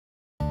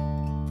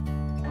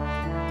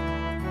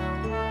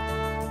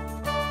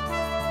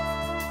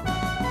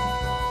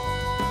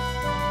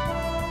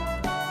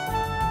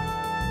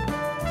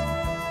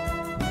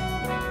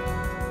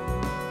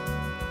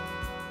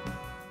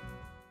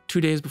2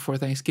 days before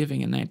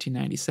Thanksgiving in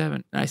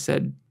 1997. And I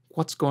said,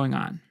 what's going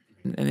on?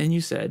 And then you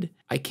said,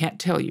 I can't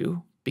tell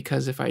you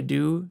because if I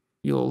do,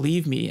 you'll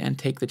leave me and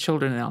take the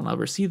children and I'll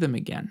never see them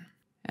again.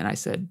 And I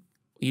said,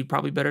 you'd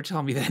probably better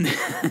tell me then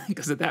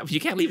because of that. You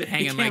can't leave it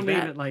hanging like that. You can't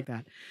leave it like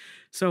that.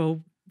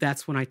 So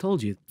that's when I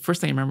told you. First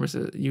thing I remember is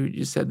that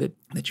you said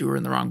that you were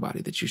in the wrong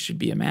body, that you should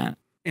be a man.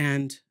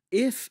 And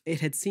if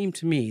it had seemed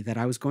to me that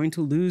I was going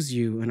to lose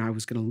you and I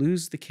was going to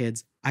lose the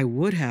kids, I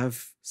would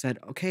have said,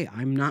 okay,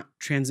 I'm not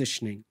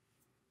transitioning.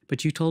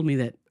 But you told me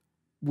that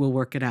we'll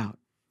work it out.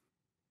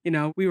 You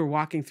know, we were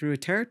walking through a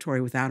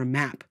territory without a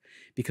map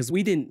because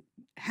we didn't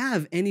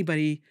have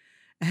anybody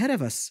ahead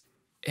of us.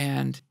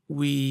 And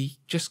we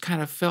just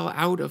kind of fell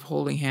out of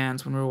holding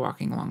hands when we were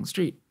walking along the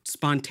street.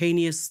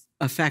 Spontaneous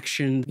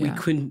affection. Yeah. We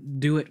couldn't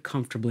do it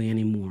comfortably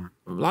anymore.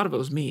 A lot of it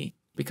was me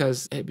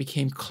because it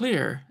became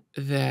clear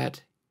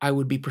that I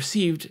would be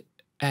perceived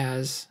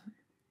as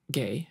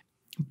gay.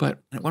 But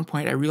at one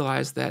point I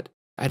realized that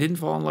I didn't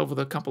fall in love with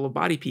a couple of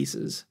body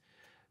pieces.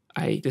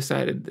 I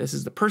decided this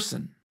is the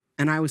person.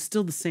 And I was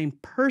still the same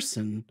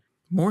person.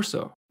 More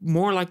so.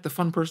 More like the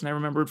fun person I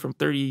remembered from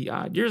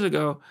 30-odd years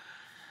ago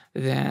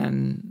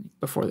than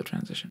before the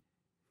transition.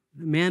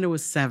 Amanda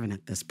was 7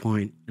 at this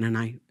point, and then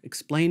I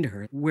explained to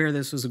her where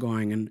this was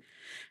going, and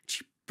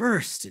she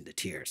burst into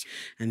tears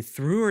and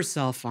threw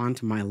herself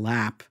onto my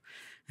lap.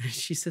 And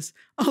she says,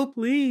 oh,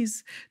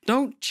 please,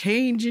 don't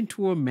change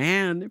into a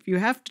man. If you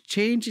have to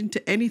change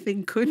into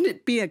anything, couldn't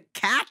it be a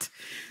cat?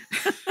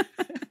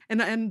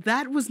 And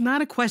that was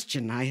not a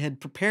question I had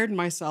prepared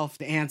myself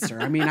to answer.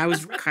 I mean, I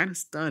was kind of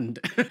stunned.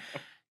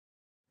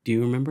 Do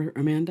you remember,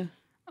 Amanda?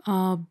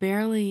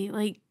 Barely.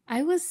 Like,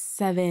 I was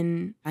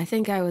 7. I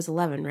think I was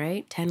 11,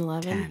 right? 10,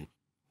 11? 10.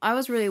 I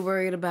was really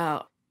worried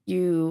about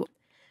you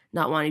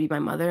not wanting to be my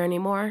mother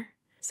anymore.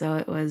 So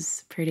it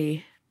was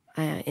pretty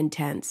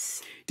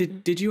intense.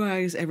 Did you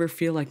guys ever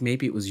feel like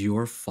maybe it was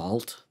your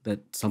fault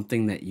that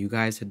something that you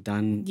guys had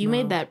done? You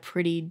made that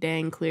pretty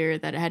dang clear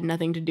that it had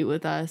nothing to do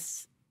with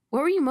us.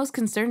 What were you most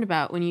concerned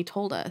about when you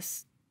told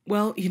us?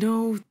 Well, you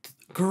know,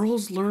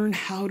 girls learn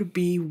how to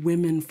be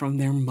women from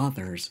their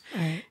mothers.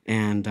 Right.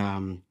 And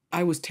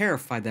I was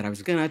terrified that I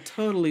was going to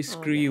totally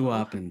screw you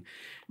up. And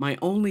my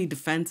only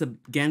defense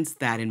against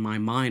that in my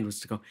mind was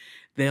to go,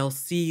 they'll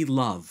see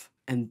love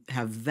and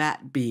have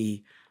that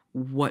be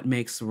what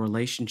makes the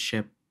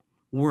relationship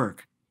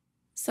work.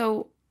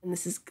 So, and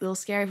this is a little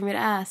scary for me to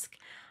ask,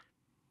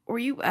 were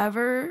you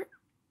ever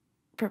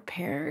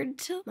prepared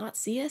to not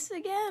see us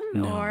again?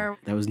 No, or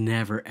that was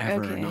never,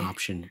 ever an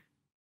option.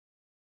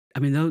 I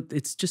mean, though,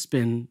 it's just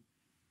been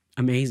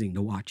amazing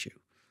to watch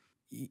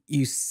you.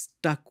 You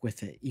stuck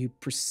with it. You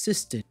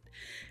persisted.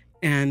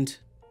 And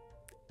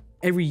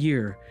every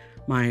year,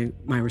 my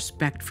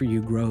respect for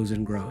you grows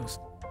and grows.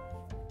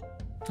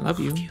 Love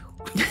you.